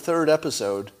around the third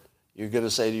episode, you're going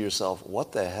to say to yourself,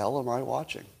 what the hell am I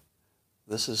watching?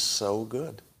 This is so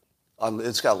good.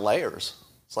 It's got layers.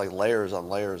 It's like layers on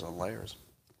layers on layers.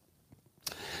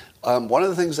 One of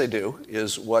the things they do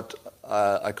is what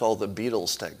I call the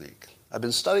Beatles technique. I've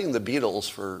been studying the Beatles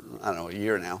for, a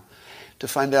year now, to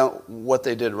find out what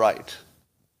they did right.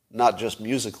 Not just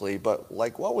musically, but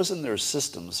what was in their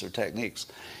systems, their techniques.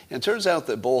 And it turns out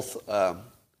that both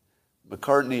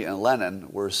McCartney and Lennon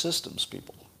were systems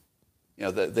people.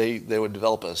 They would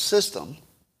develop a system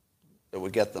that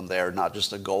would get them there, not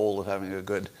just a goal of having a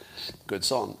good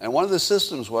song. And one of the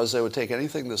systems was they would take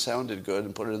anything that sounded good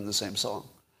and put it in the same song,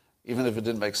 even if it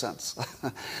didn't make sense.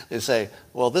 They'd say,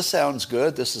 well, this sounds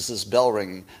good. This is this bell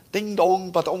ringing. Ding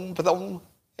dong, ba-dong, ba-dong.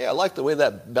 Hey, I like the way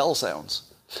that bell sounds.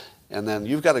 And then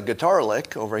you've got a guitar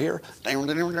lick over here. Ding,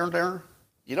 ding, ding, ding.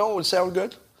 You know what would sound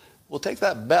good? We'll take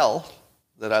that bell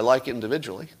that I like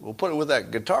individually. We'll put it with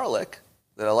that guitar lick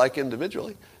that I like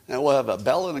individually. And we'll have a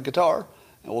bell and a guitar,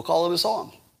 and we'll call it a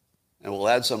song. and we'll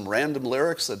add some random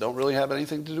lyrics that don't really have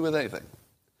anything to do with anything.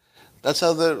 That's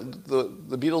how the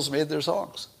Beatles made their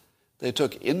songs. They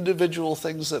took individual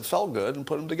things that felt good and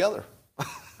put them together.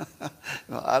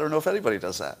 I don't know if anybody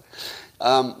does that.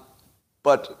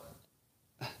 But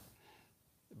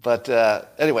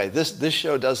anyway, this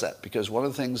show does that because one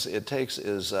of the things it takes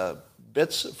is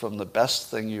bits from the best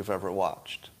thing you've ever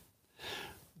watched.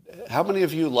 How many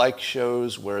of you like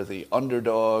shows where the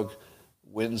underdog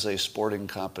wins a sporting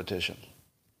competition?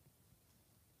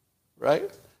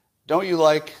 Right? Don't you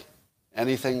like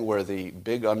anything where the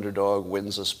big underdog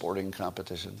wins a sporting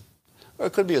competition? Or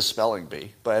it could be a spelling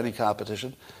bee, but any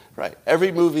competition. Right.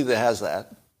 Every movie that has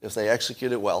that, if they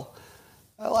execute it well,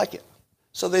 I like it.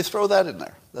 So they throw that in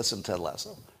there. That's in Ted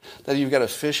Lasso. Then you've got a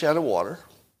fish out of water.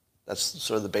 That's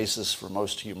sort of the basis for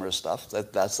most humorous stuff.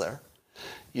 That's there.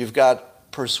 You've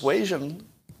got persuasion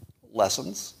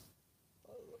lessons,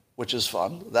 which is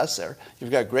fun. That's there.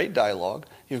 You've got great dialogue.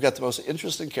 You've got the most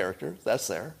interesting character. That's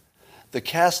there. The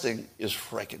casting is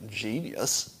freaking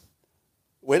genius.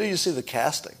 Wait till you see the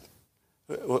casting.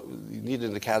 You need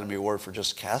an Academy Award for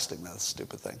just casting that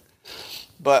stupid thing.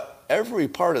 But every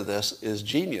part of this is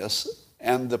genius,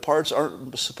 and the parts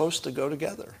aren't supposed to go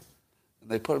together.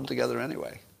 And they put them together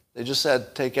anyway. They just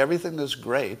said, take everything that's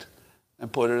great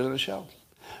and put it in a show.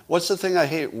 What's the thing I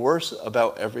hate worse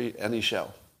about any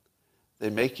show? They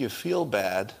make you feel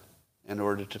bad in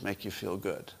order to make you feel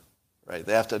good. Right?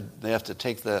 They have to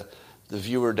take the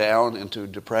viewer down into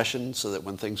depression so that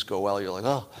when things go well, you're like,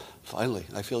 oh, finally,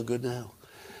 I feel good now.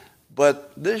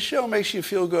 But this show makes you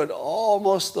feel good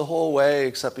almost the whole way,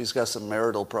 except he's got some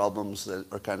marital problems that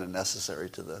are kind of necessary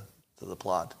to the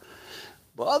plot.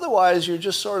 But otherwise, you're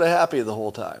just sort of happy the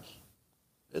whole time.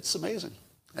 It's amazing.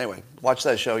 Anyway, watch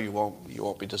that show. You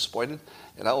won't be disappointed.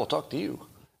 And I will talk to you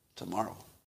tomorrow.